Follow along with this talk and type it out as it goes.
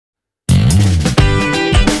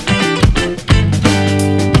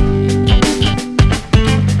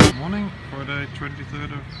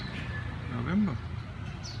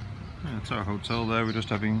That's our hotel there. We're just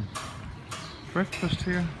having breakfast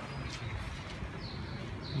here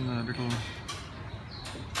in a little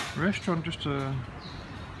restaurant just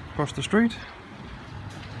across the street.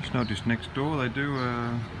 Just noticed next door they do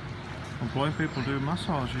employ people do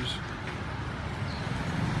massages.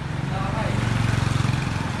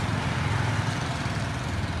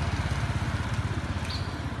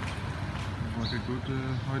 Like a good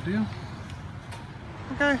idea.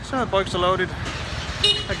 Okay, so the bikes are loaded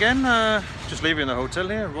again. Just leaving the hotel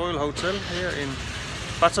here, Royal Hotel here in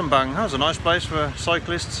Battambang. That was a nice place for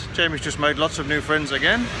cyclists. Jamie's just made lots of new friends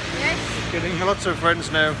again. Yes. Getting lots of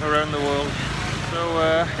friends now around the world. So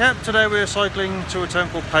yeah, today we're cycling to a town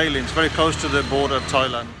called Pailin. It's very close to the border of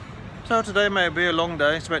Thailand. So today may be a long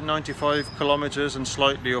day. It's about 95 kilometers and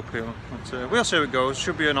slightly uphill. But we'll see how it goes.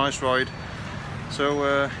 Should be a nice ride.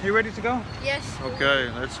 So you ready to go? Yes. Okay,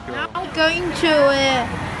 let's go. Now I'm going to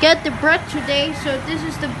get the bread today. So this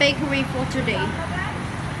is the bakery for today.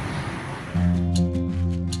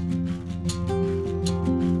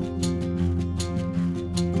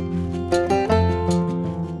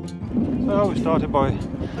 So we started by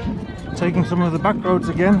taking some of the back roads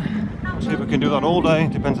again. See if we can do that all day.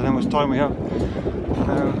 Depends on how much time we have.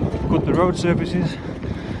 Good the road surface is.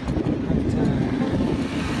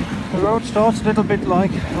 The road starts a little bit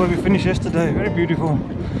like where we finished yesterday. Very beautiful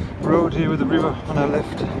road here with the river on our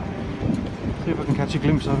left. See if I can catch a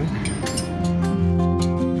glimpse of it.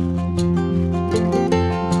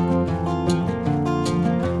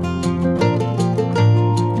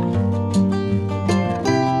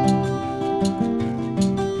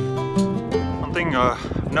 One thing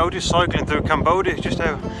I've noticed cycling through Cambodia is just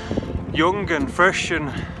how young and fresh and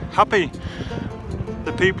happy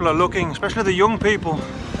the people are looking, especially the young people.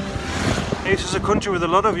 This is a country with a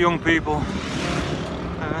lot of young people,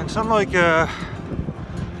 and it's not like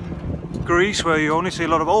Greece where you only see a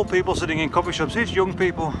lot of old people sitting in coffee shops. It's young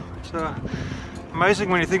people. It's amazing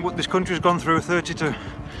when you think what this country's gone through 30 to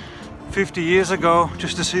 50 years ago,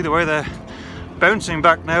 just to see the way they're bouncing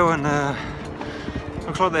back now, and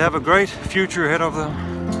looks like they have a great future ahead of them.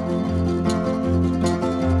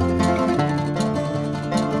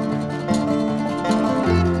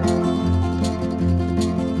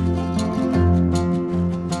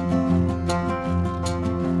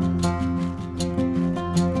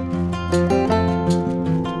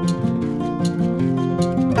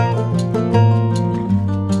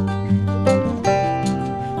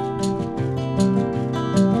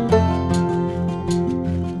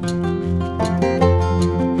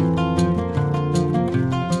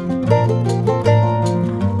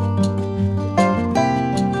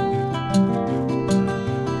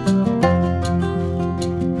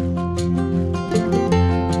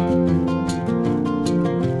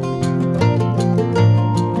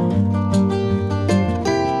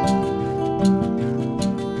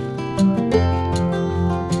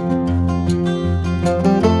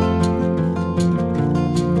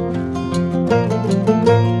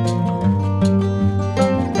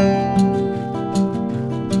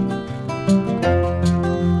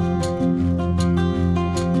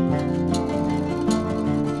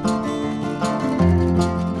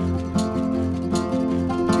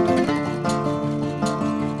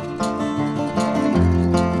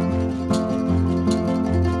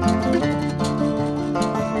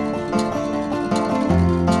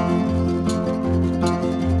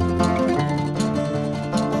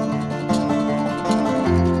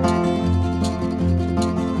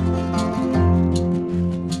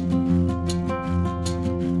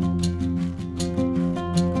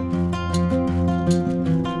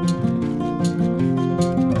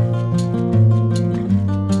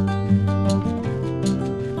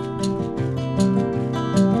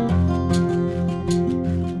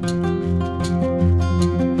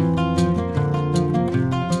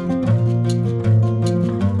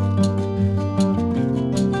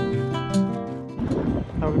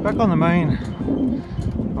 Back on the main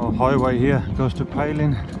highway here, goes to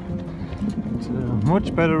Pailin. It's a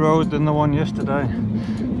much better road than the one yesterday.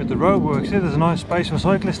 With the road works here, there's a nice space for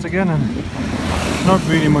cyclists again, and not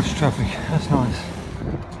really much traffic. That's nice.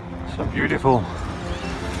 Some beautiful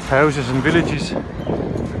houses and villages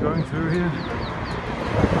going through here.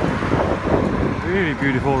 Really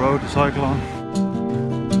beautiful road to cycle on.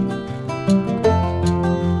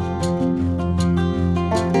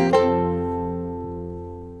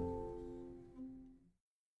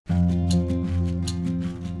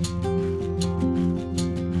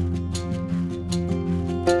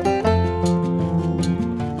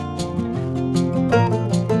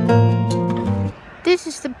 This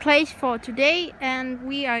is the place for today, and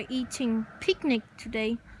we are eating picnic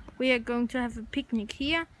today. We are going to have a picnic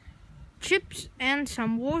here, chips and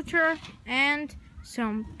some water and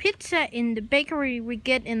some pizza in the bakery we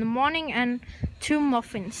get in the morning and 2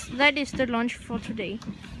 muffins. That is the lunch for today.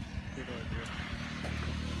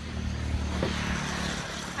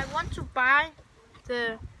 I want to buy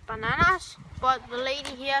the bananas, but the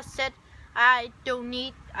lady here said I don't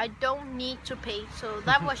need to pay, so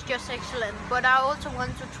that was just excellent. But I also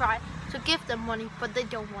want to try to give them money, but they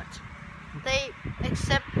don't want. They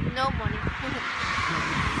accept no money.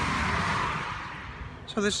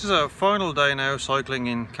 So this is our final day now cycling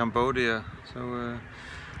in Cambodia. So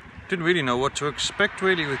didn't really know what to expect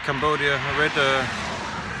really with Cambodia. I read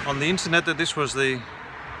on the internet that this was the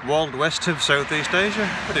Wild West of Southeast Asia,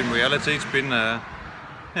 but in reality it's been a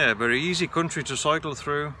very easy country to cycle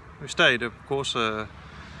through. We stayed, of course,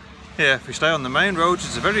 if we stay on the main roads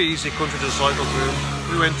it's a very easy country to cycle through.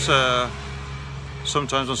 We went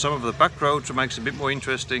sometimes on some of the back roads, which makes it a bit more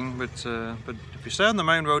interesting, but if you stay on the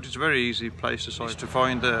main road it's a very easy place to cycle. To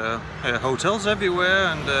find hotels everywhere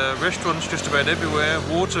and restaurants just about everywhere,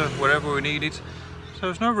 water wherever we need it. So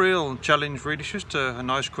it's no real challenge really, it's just a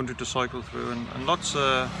nice country to cycle through and lots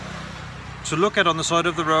to look at on the side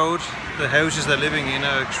of the road. The houses they're living in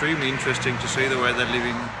are extremely interesting to see the way they're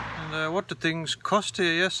living. And what do things cost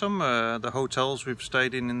here? Yes, some the hotels we've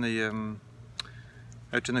stayed in the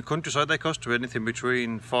out in the countryside, they cost anything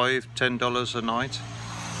between $5–10 a night.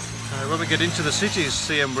 When we get into the cities,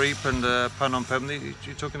 Siem Reap and Phnom Penh,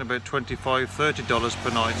 you're talking about $25–30 per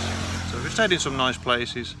night. So we've stayed in some nice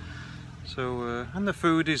places. So and the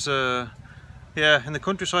food is in the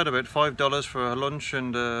countryside about $5 for a lunch,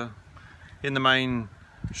 and in the main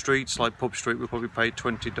streets like Pub Street we probably paid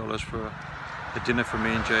 $20 for a dinner for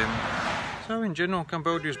me and Jamie. So in general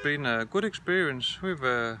Cambodia's been a good experience. We've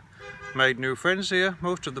made new friends here.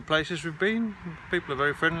 Most of the places we've been, people are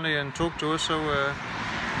very friendly and talk to us, so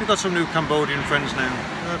we've got some new Cambodian friends now.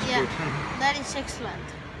 That's good. That is excellent.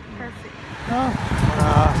 Perfect.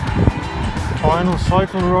 Final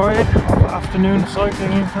cycle ride of afternoon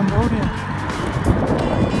cycling in Cambodia.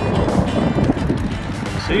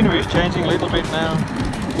 The scenery is changing a little bit now.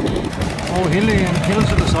 All hilly and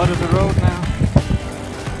hills at the side of the road now.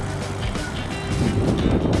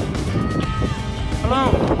 Hello!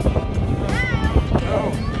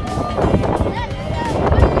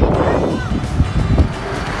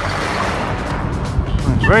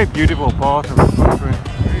 It's a very beautiful part of the country.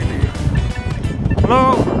 Really.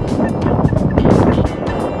 Hello!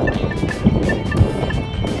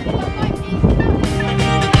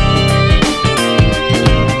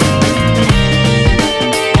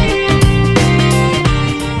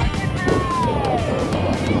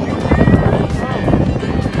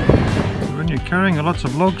 When you're carrying lots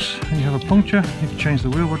of logs and you have a puncture, you can change the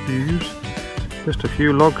wheel. What do you use? Just a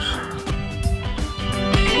few logs.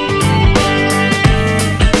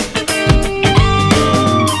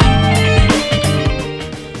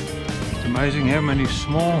 Amazing how many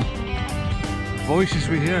small voices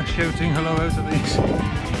we hear shouting hello out of these.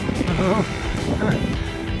 Hello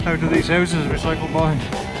out of these houses as we cycle by.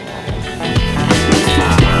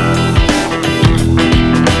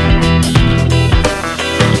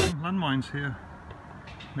 Landmines here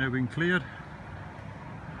now being cleared.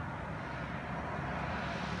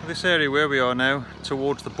 This area where we are now,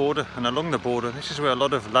 towards the border and along the border, this is where a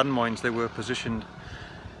lot of landmines they were positioned.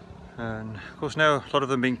 And of course now a lot of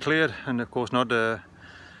them being cleared, and of course not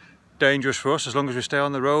dangerous for us as long as we stay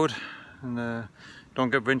on the road and don't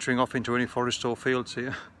get venturing off into any forest or fields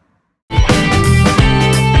here.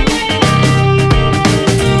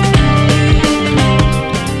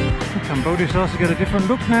 Cambodia starts to get a different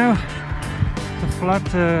look now. The flat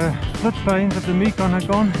floodplains of the Mekong are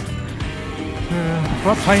gone.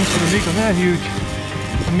 Floodplains for the Mekong, they're huge.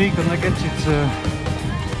 The Mekong that gets its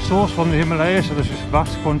source from the Himalayas, so there's just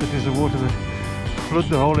vast quantities of water that flood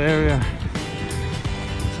the whole area.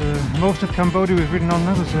 Most of Cambodia we've ridden on,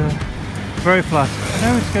 that was very flat.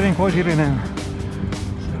 Now it's getting quite hilly now.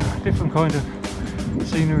 So, different kind of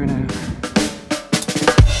scenery now.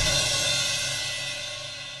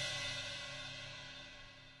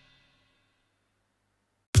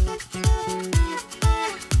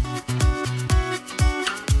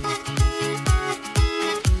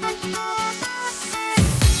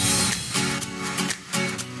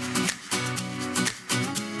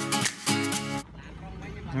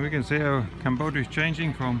 And we can see how Cambodia is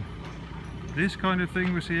changing from this kind of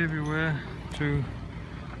thing we see everywhere to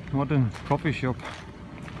modern coffee shop.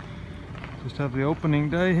 Just have the opening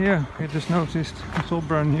day here. I just noticed it's all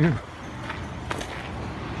brand new.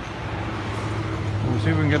 We'll see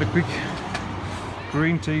if we can get a quick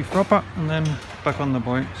green tea frappa and then back on the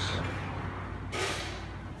bikes.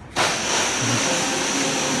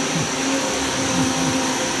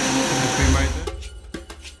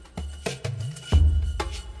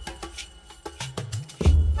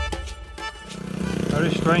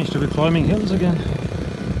 Very strange to be climbing hills again.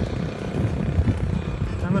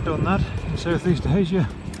 Never done that in Southeast Asia.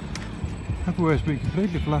 Everywhere's been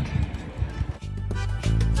completely flat.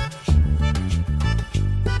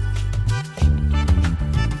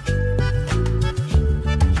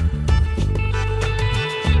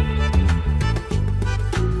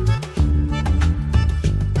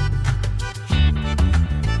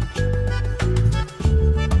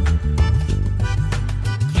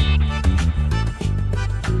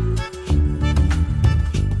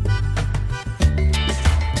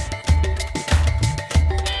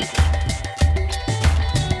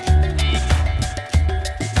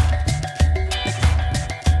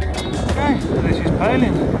 This is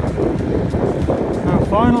Pailin, our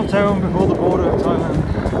final town before the border of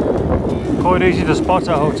Thailand. Quite easy to spot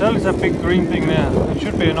our hotel. It's that big green thing there. It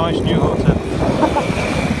should be a nice new hotel.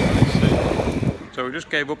 Let's see. So we just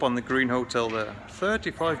gave up on the green hotel there.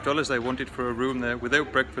 $35 they wanted for a room there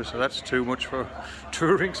without breakfast, so that's too much for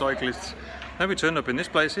touring cyclists. Then we turned up in this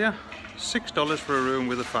place here, $6 for a room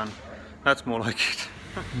with a fan. That's more like it.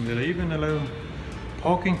 And they'll even allow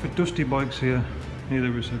parking for dusty bikes here near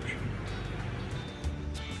the reception.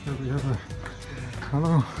 Here we have a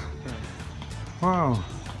hello. Wow.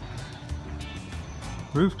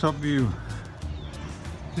 Rooftop view.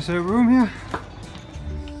 Is there a room here?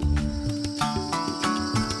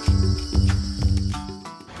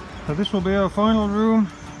 So this will be our final room,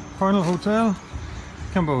 final hotel,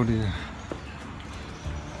 Cambodia.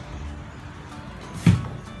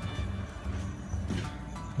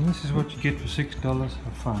 And this is what you get for $6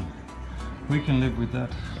 for fun. We can live with that.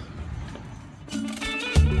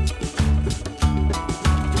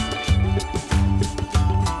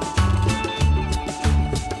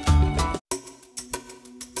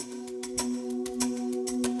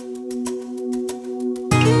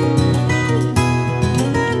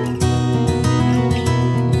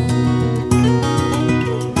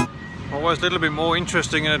 Always a little bit more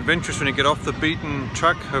interesting and adventurous when you get off the beaten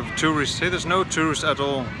track of tourists. Here there's no tourists at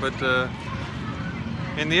all, but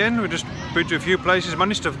in the end we just been to a few places,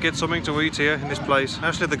 managed to get something to eat here in this place.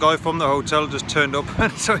 Actually the guy from the hotel just turned up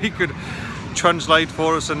so he could translate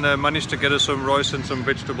for us and managed to get us some rice and some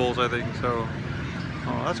vegetables, I think. So,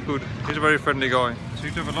 oh, that's good. He's a very friendly guy. So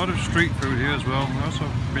you have a lot of street food here as well. We've also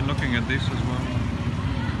been looking at this as well.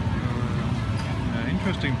 Yeah,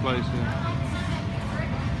 interesting place here.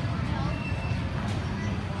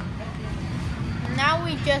 Now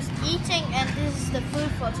we're just eating, and this is the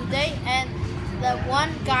food for today. And the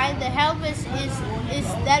one guy, the helpers, is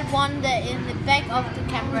that one that in the back of the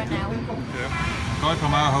camera now. Yeah. The guy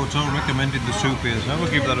from our hotel recommended the soup here, so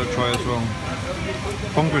we'll give that a try as well.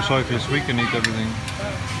 Hungry cyclists, we can eat everything.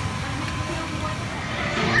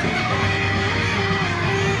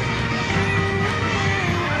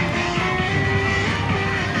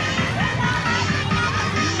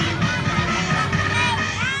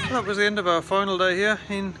 That was the end of our final day here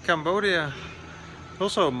in Cambodia. It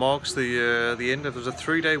also marks the end of, there's a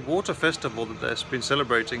 3-day water festival that they've been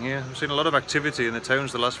celebrating here. We've seen a lot of activity in the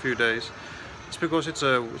towns the last few days. It's because it's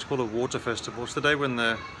called a water festival. It's the day when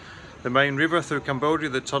the main river through Cambodia,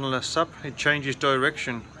 the Tonle Sap, it changes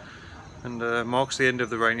direction and marks the end of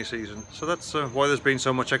the rainy season. So that's why there's been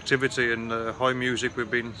so much activity and high music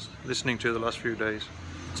we've been listening to the last few days.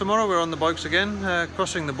 Tomorrow we're on the bikes again,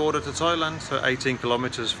 crossing the border to Thailand, so 18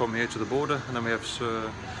 kilometers from here to the border, and then we have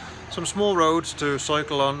some small roads to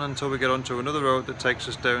cycle on until we get onto another road that takes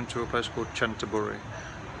us down to a place called Chanthaburi,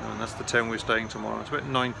 and that's the town we're staying tomorrow. It's about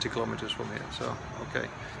 90 kilometers from here. So okay,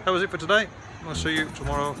 that was it for today. I'll see you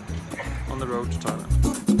tomorrow on the road to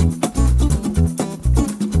Thailand.